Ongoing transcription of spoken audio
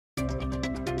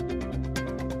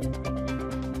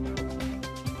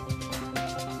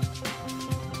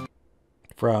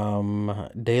From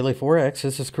Daily Forex,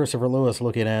 this is Christopher Lewis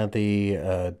looking at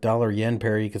the dollar-yen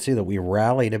pair. You can see that we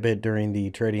rallied a bit during the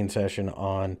trading session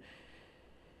on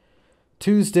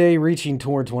Tuesday, reaching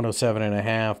towards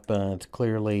 107.5, but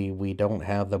clearly we don't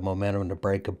have the momentum to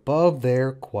break above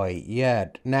there quite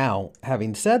yet. Now,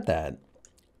 having said that,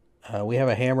 we have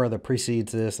a hammer that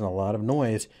precedes this and a lot of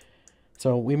noise.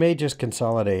 So we may just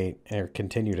consolidate or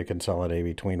continue to consolidate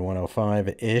between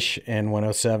 105-ish and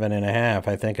 107.5.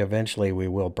 I think eventually we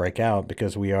will break out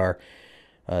because we are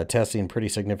testing pretty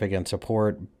significant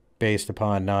support based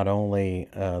upon not only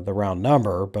the round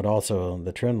number, but also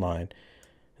the trend line.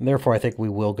 And therefore, I think we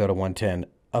will go to 110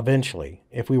 eventually.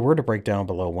 If we were to break down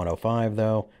below 105,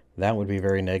 though, that would be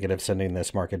very negative, sending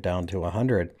this market down to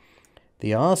 100.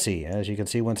 The Aussie, as you can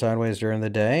see, went sideways during the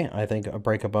day. I think a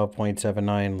break above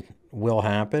 0.79 will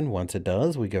happen. Once it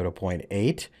does, we go to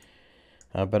 0.8.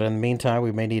 But in the meantime,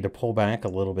 we may need to pull back a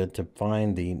little bit to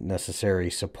find the necessary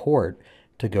support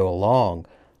to go along.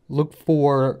 Look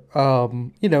for,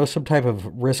 some type of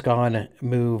risk-on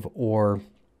move, or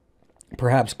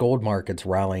perhaps gold markets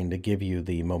rallying to give you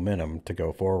the momentum to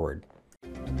go forward.